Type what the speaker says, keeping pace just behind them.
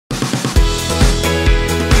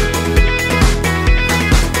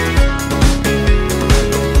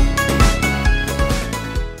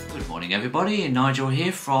everybody, Nigel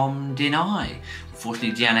here from Deny.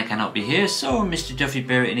 Unfortunately Deanna cannot be here, so Mr. Duffy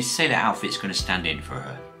Bear in his sailor outfit is going to stand in for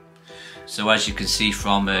her. So as you can see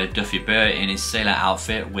from Duffy Bear in his sailor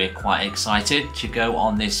outfit, we're quite excited to go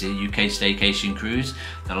on this UK staycation cruise.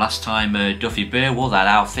 The last time Duffy Bear wore that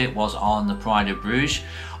outfit was on the Pride of Bruges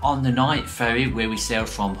on the night ferry where we sailed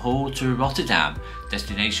from Hull to Rotterdam.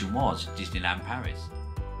 Destination was Disneyland Paris.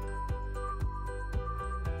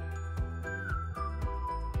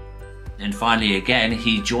 And finally again,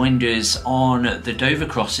 he joined us on the Dover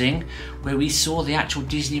crossing where we saw the actual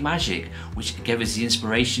Disney magic, which gave us the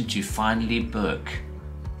inspiration to finally book.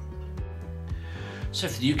 So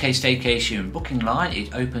for the UK staycation booking line,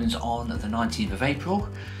 it opens on the 19th of April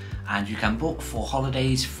and you can book for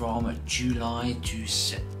holidays from July to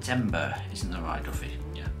September. Isn't that right, Duffy?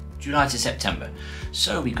 Yeah, July to September.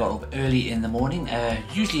 So we got up early in the morning,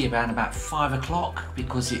 usually around about 5 o'clock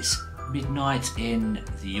because it's midnight in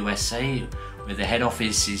the USA where the head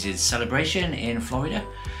office is in Celebration in Florida.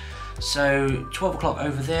 So 12 o'clock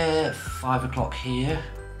over there, 5 o'clock here,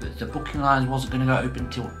 but the booking line wasn't going to go open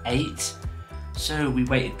until 8, so we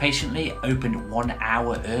waited patiently, opened 1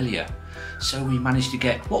 hour earlier. So we managed to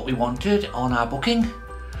get what we wanted on our booking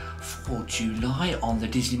for July on the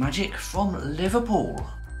Disney Magic from Liverpool.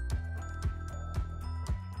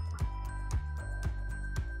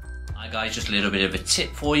 Hi guys, just a little bit of a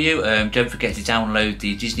tip for you. Don't forget to download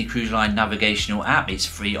the Disney Cruise Line navigational app. It's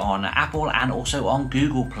free on Apple and also on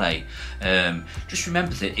Google Play. Just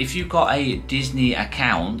remember that if you've got a Disney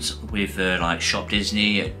account with like Shop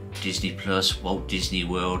Disney, Disney Plus, Walt Disney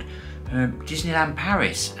World, Disneyland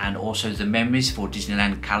Paris and also the memories for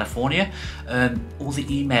Disneyland California, all the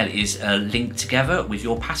email is linked together with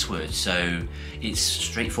your password, so it's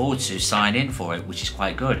straightforward to sign in for it, which is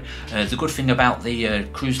quite good. The good thing about the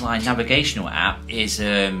Cruise Line navigational app is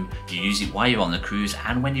you use it while you're on the cruise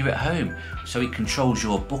and when you're at home, so it controls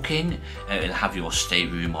your booking. It'll have your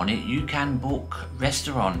stateroom on it. You can book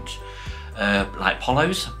restaurant like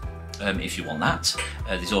Polos if you want that.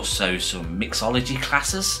 There's also some mixology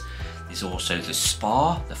classes. There's also the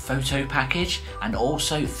spa, the photo package, and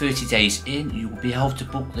also 30 days in you will be able to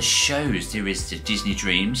book the shows. There is the Disney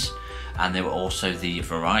Dreams and there are also the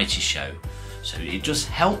variety show. So it does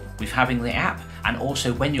help with having the app, and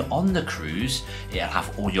also when you're on the cruise it'll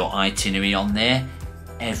have all your itinerary on there,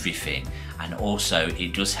 everything. And also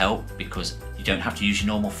it does help because you don't have to use your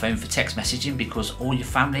normal phone for text messaging because all your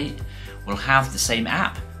family will have the same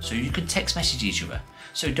app, so you can text message each other.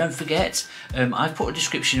 So don't forget, I've put a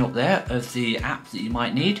description up there of the app that you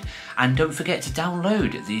might need, and don't forget to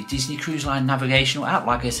download the Disney Cruise Line navigational app.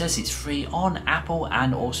 Like I said, it's free on Apple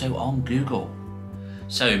and also on Google.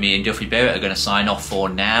 So me and Duffy Bear are going to sign off for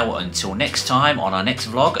now until next time on our next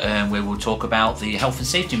vlog, where we'll talk about the health and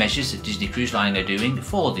safety measures that Disney Cruise Line are doing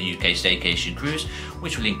for the UK staycation cruise,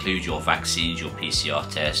 which will include your vaccines, your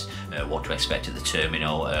PCR test, what to expect at the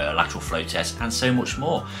terminal, lateral flow test and so much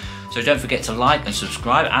more. So don't forget to like and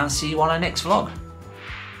subscribe, and see you on our next vlog.